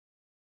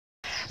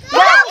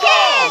Go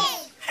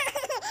kids!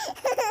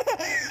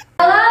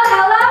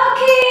 Hello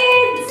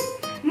kids!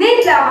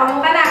 Nahidlaw ka mo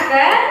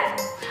kanakan?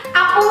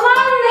 Ako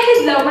man,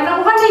 nahidlaw man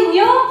ako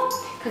kaninyo.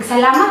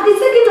 Kagsalamat din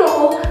sa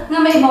Ginoo nga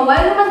may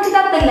mawal naman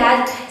kita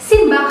talad,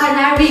 simba ka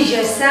na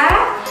religyosa.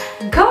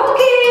 Go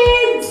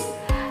kids!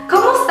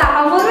 Kamusta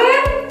ka mo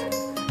rin?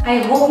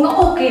 I hope na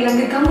okay lang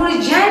ka mo rin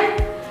dyan.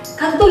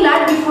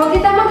 Kagtulad, before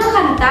kita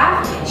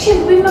magkakanta,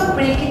 syempre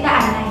mag-pray kita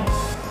anay.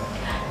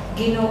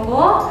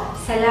 Ginoo,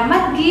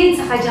 salamat gid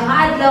sa kadyang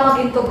adlaw nga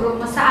gintugro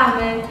mo sa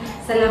amin.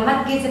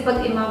 Salamat gid sa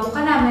pag-imago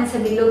ka namin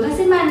sa bilog nga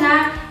semana.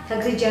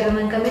 Kagridya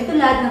man kami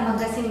tulad ng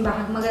magasimba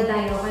kag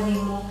magadayo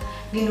kanimo.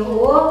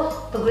 Ginoo,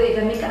 tugroy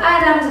kami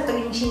kaaram sa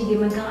pag-insindi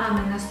man kang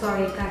amin nga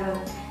story karon.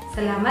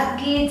 Salamat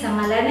gid sa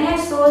ngalan ni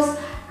Jesus.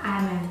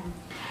 Amen.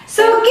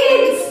 So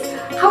kids,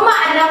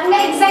 hamaan ako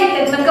nga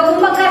excited man kamo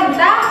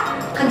magkanta.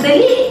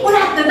 Kagdali,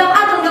 ulat na daw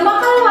atong nga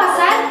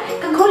makalawasan.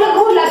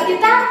 Kaghulag-hulag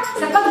kita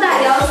sa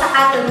pagdayaw sa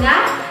aton nga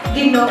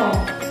Ginoo.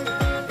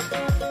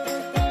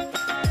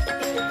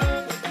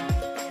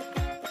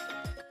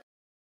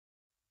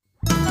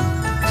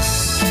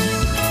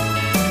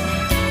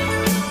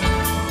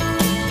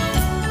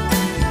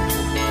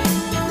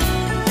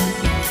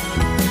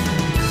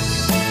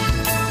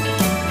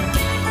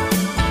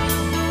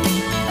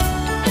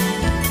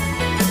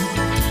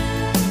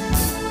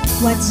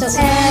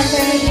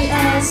 Whatsoever you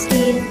ask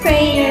in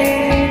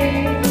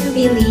prayer,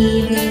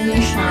 believing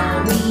you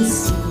shall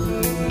receive.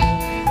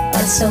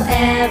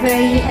 Whatsoever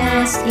you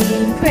ask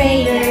in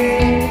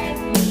prayer,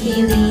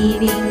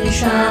 believing you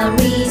shall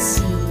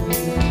receive.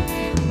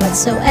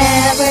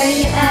 Whatsoever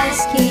you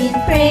ask in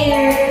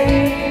prayer,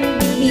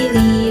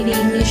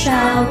 believing you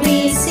shall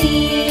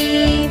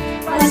receive.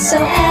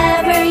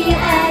 Whatsoever you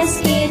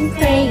ask in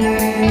prayer,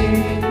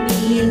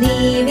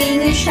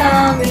 believing you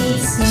shall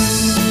receive.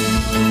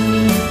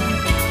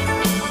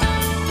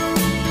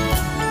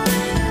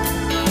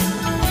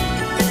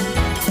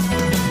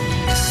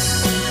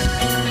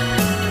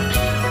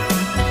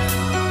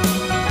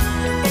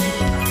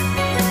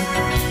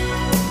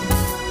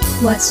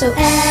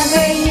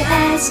 Whatsoever you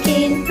ask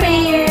in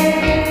prayer,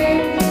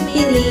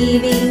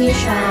 believing you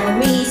shall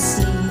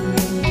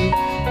receive.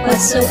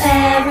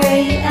 Whatsoever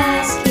you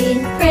ask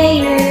in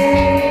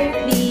prayer,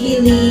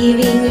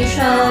 believing you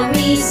shall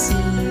receive.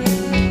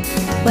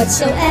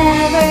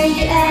 Whatsoever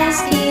you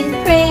ask in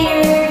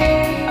prayer,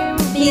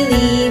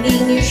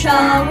 believing you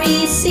shall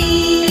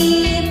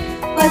receive.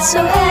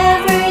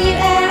 Whatsoever you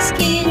ask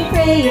in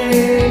prayer,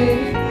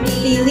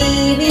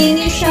 believing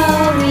you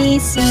shall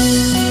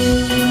receive.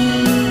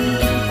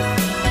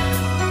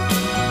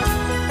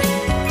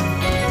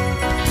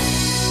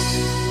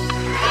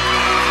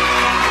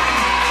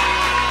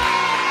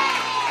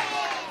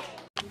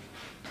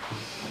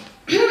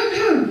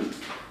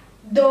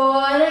 Do,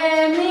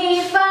 re,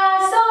 mi, fa,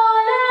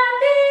 sol, la,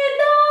 ti,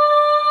 do.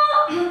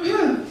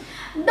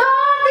 Do,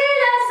 ti,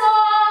 la, so,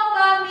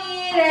 fa,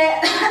 mi, re,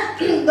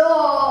 do.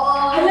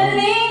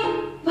 Halaling,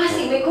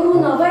 basi may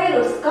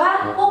coronavirus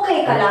ka?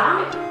 Okay ka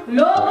lang?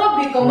 Lo,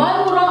 grabe ka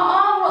man,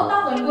 huraan,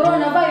 takon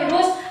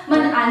coronavirus.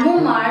 Manaan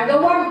mo, Mar,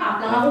 warm up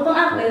lang ako pang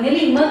akal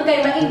nilimod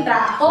kay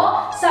maintra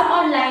ako sa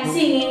online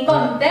singing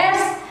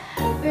contest.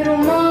 Pero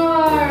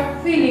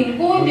Mar,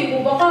 feeling ko hindi ko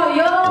ba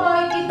kaya.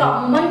 Kahit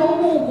kita mo man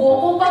mauubo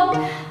ako pag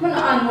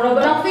manaan mo ra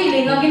ba lang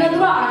feeling nga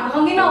ginaduraan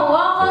kang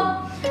ginawa kag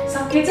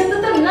sakit sa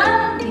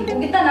tatanan. Hindi ko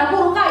kita na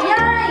puro kaya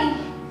eh.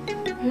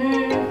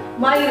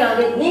 May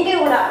langit ni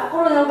kay wala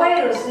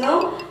coronavirus,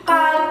 no?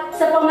 Kag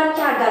sa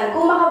pamantyagan,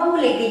 kung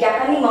makabulig, di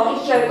ka ni mong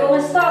i-share ko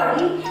ang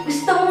story.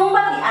 Gusto mo mong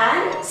batian?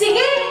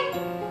 Sige!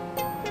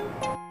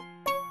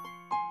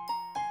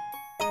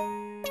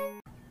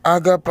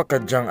 Aga pa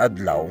kadyang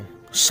adlaw,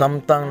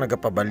 samtang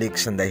nagapabalik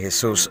sanday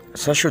Jesus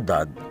sa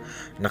syudad,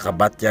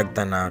 nakabatyag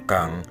tana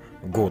kang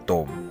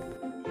gutom.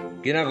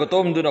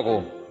 Ginagutom dun ako.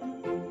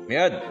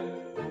 Miyad,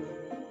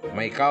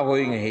 may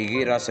kahoy nga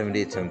higira sa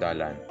milit sang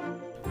dalan.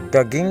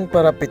 Kaging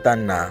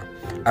parapitan na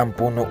ang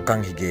puno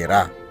kang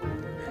higera.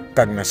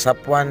 Kag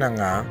nasapwa na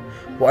nga,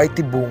 waay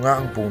tibunga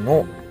ang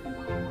puno.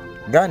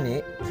 Gani,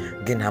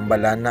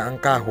 ginhambalan na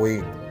ang kahoy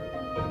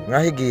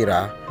nga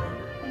higira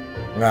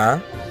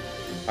nga,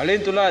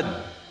 Alin tulad,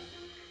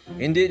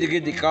 hindi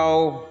digid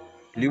ikaw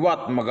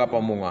liwat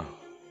magapamunga.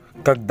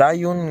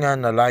 kagdayon nga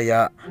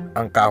nalaya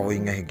ang kahoy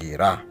nga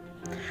higira.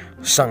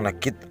 Sang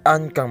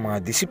nakit-an kang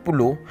mga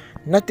disipulo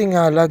na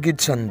tingala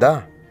gid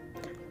sanda.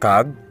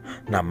 Kag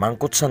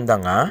namangkot sanda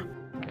nga,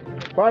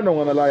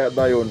 paano nga nalaya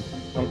dayon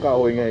ang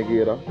kahoy nga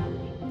higira?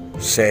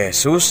 si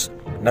Jesus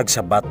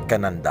nagsabat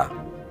kananda.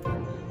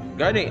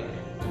 Gani,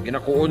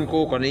 ginakuon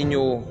ko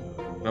kaninyo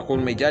nga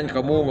kung may dyan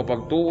kamo nga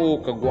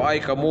pagtuo kag waay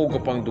kamo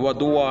nga pang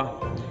duwa-duwa,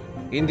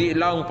 hindi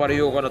lang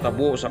pareho ka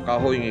natabo sa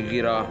kahoy nga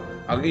higira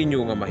ang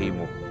inyo nga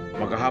mahimo.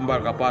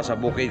 Magahambal ka pa sa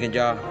bukid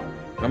kanya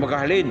nga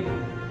magahalin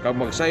kag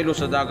magsaylo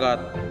sa dagat,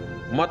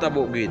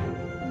 matabo gid.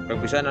 Kag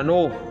bisan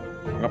ano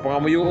nga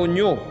pangamuyoon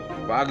nyo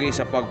paagi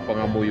sa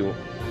pagpangamuyo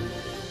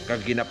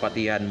kag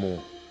ginapatihan mo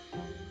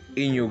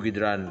inyo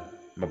gidran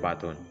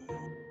mabaton.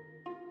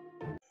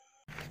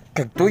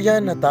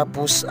 Kagtuyan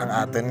natapos ang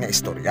aton nga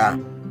istorya.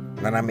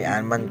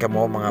 Nanamian man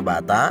kamo mga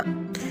bata?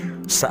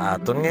 Sa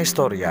aton nga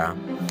istorya,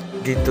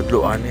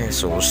 gintudloan ni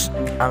Jesus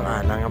ang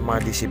ana nga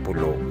mga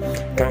disipulo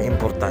kang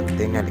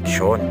importante nga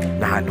leksyon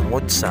na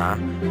hanungod sa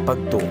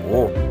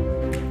pagtuo.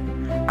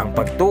 Ang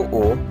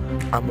pagtuo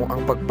amo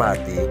ang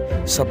pagpati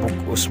sa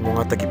bug-os mo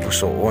nga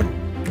tagipusoon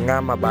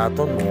nga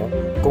mabaton mo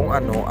kung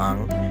ano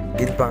ang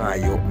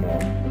ginpangayo mo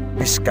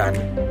biskan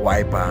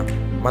way pa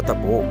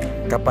matabo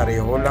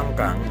kapareho lang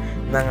kang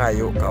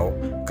nangayo kaw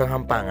kang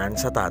hampangan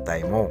sa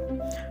tatay mo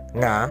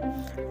nga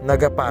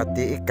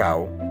nagapati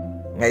ikaw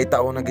nga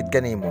itao na gid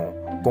kanimo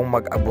kung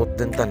mag-abot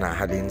din na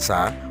halin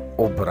sa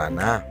obra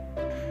na.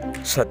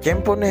 Sa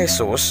tiempo ni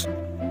Jesus,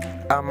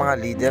 ang mga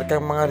lider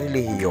kang mga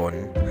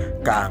relihiyon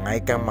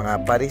kaangay kang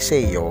mga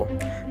pariseyo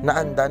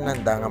na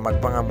andan-anda nga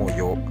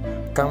magpangamuyo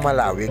kang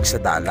malawig sa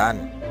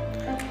dalan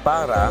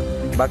para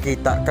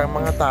makita kang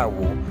mga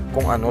tawo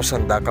kung ano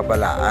sanda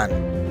kabalaan.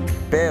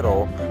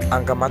 Pero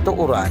ang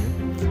kamatuoran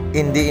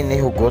hindi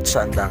inihugot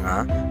sa anda nga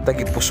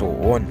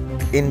tagipusoon.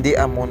 Hindi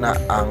amo na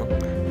ang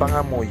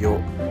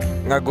pangamuyo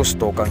nga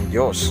gusto kang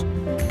Dios.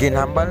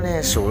 Ginhambal ni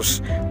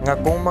Jesus nga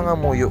kung mga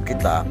muyo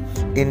kita,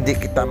 hindi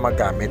kita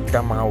magamit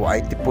kang mga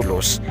waay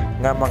tipulos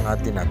nga mga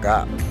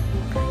tinaga.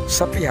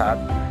 Sa pihak,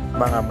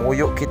 mga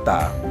muyo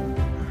kita,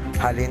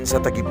 halin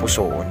sa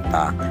tagipusoon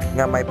ta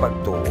nga may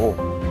pagtuo.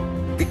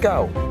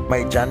 Ikaw,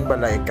 may dyan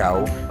bala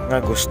ikaw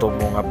nga gusto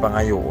mo nga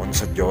pangayoon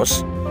sa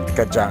Diyos?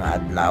 Kadyang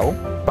adlaw,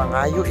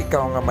 pangayo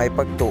ikaw nga may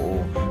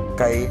pagtuo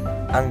kay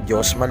ang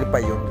Diyos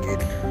malipayon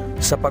gid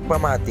sa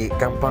pagpamati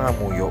kang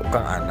pangamuyo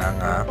kang ana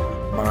nga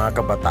mga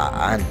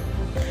kabataan.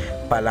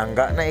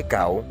 Palangga na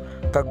ikaw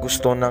kag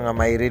gusto na nga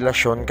may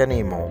relasyon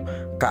kanimo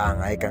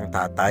kaangay kang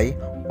tatay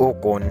o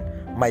kon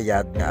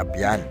mayad nga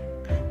apyan.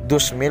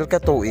 2,000 ka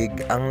tuig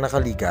ang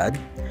nakaligad,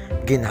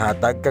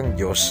 ginhatag kang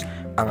Dios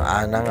ang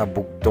ana nga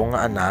bugtong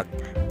nga anak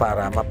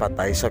para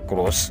mapatay sa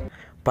krus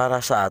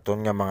para sa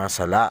aton nga mga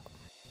sala.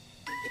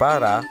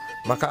 Para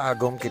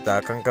makaagom kita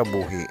kang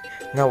kabuhi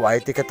nga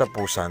way ti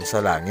katapusan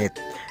sa langit.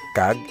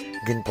 Kag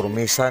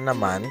ginpromisa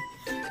naman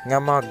nga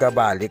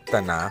magabalik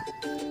ta na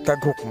kag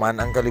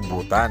hukman ang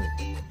kalibutan.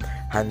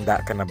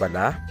 Handa ka na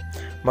bala?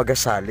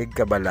 Magasalig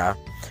ka bala?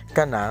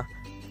 Kana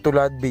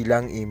tulad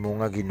bilang imo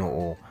nga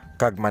Ginoo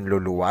kag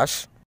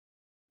manluluwas?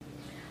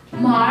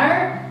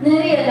 Mar,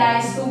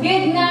 na-realize ko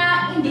gid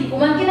nga hindi ko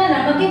man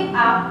kinala mag-give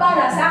up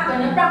para sa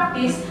akin na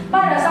practice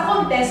para sa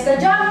contest ka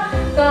dyan.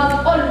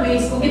 Kag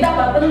always ko gid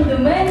dapat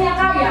panunduman nga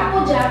kaya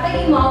ko dyan kay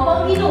imaw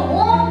pang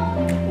Ginoo.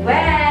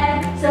 Well,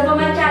 sa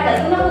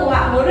pamatyagan kung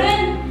nakuha mo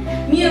rin.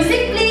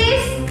 Music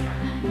please!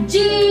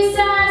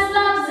 Jesus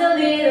loves the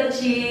little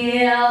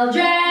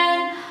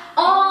children,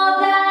 all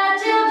the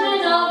children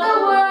of the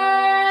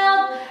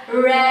world.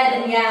 Red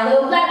and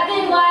yellow, black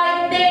and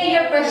white, they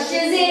are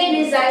precious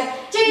in His eyes.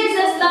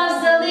 Jesus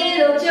loves the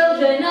little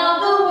children of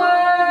the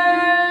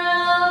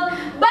world.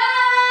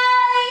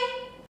 Bye!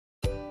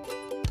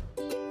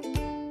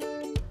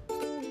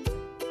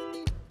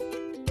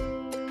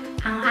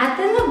 Ang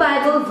ating nga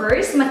Bible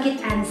verse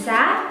makitaan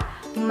sa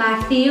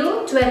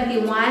Matthew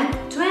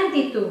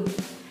 21:22.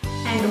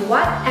 And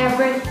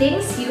whatever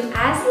things you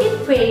ask in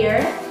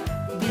prayer,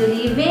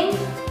 believing,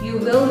 you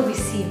will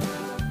receive.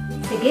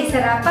 Sige,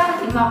 sarapa,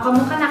 imaw ka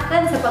mo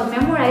kanakan sa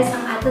pag-memorize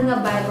ang ating nga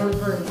Bible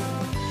verse.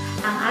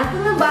 Ang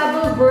ating nga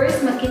Bible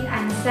verse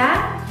makitaan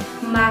sa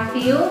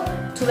Matthew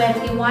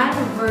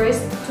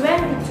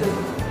 21:22.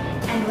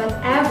 And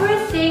whatever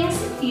things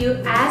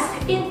you ask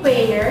in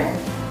prayer,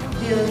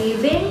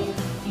 believing,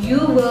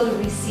 you will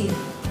receive.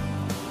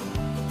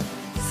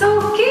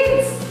 So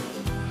kids,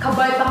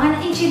 kabay pa nga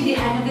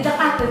naintindihan ng kita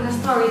aton na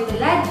story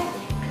talad.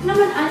 Kaya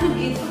naman ano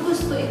gid kung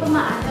gusto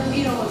ipamaan ang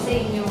Ginoo sa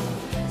inyo.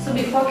 So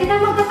before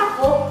kita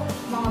magkatako,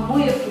 mga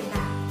muyo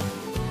kita.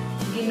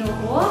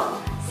 Ginoo,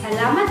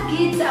 salamat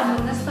gid sa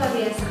among nga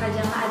storya sa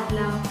kadyang nga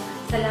adlaw.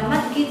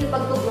 Salamat gid sa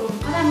pagtugong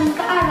kanaman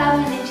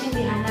kaaral nga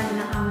naintindihan namin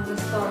ang among nga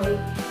story.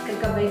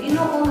 Kagkabay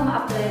Ginoo nga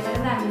ma-apply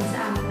na namin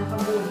sa among nga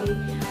kabuhi.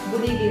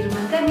 Buligir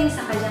man kami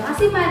sa kadyang nga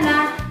semana,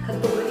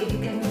 kagtugon gid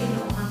kami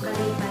Ginoo ang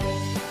kalipay.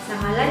 Sa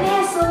ngalan ni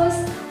Jesus,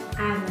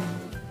 amen.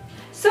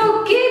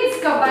 So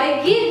kids,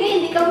 kabay gid,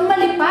 hindi ka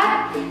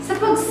malipat sa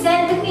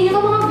pag-send ng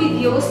inyong mga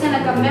videos na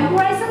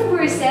nag-memorize ang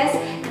verses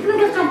at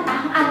nagkakanta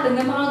ang ating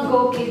ng mga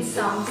Go Kids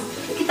songs.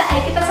 Kita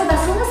ay kita sa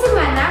daso nga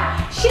semana,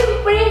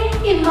 syempre,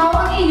 imaw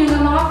ang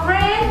inyong mga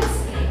friends,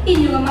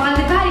 inyong mga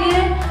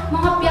libayan,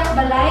 mga piyak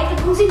balay, at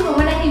kung sino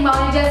man ang imaw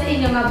niyo dyan sa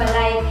inyong mga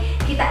balay.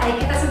 Kita ay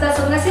kita sa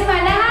daso nga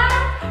semana, ha?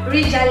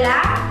 Rijala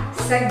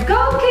sa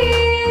Go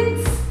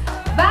Kids!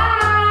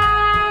 Bye!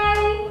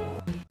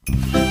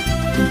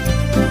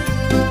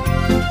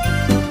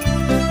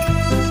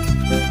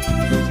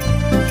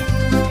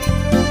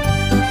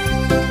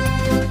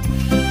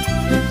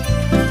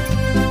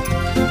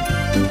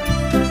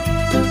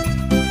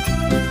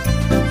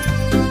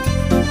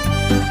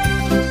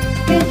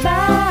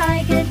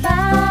 Goodbye,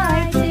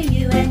 goodbye to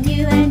you and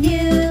you and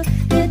you.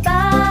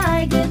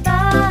 Goodbye,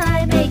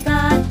 goodbye, may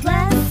God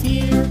bless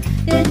you.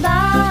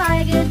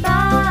 Goodbye,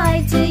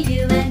 goodbye to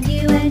you and you.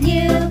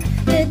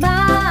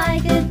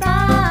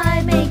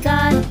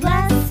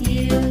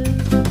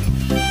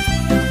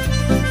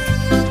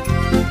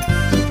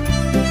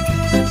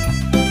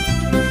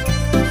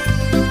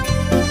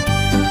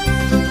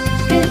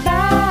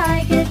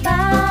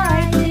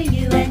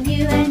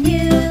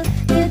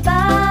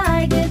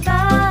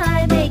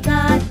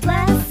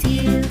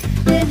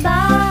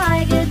 SUMPA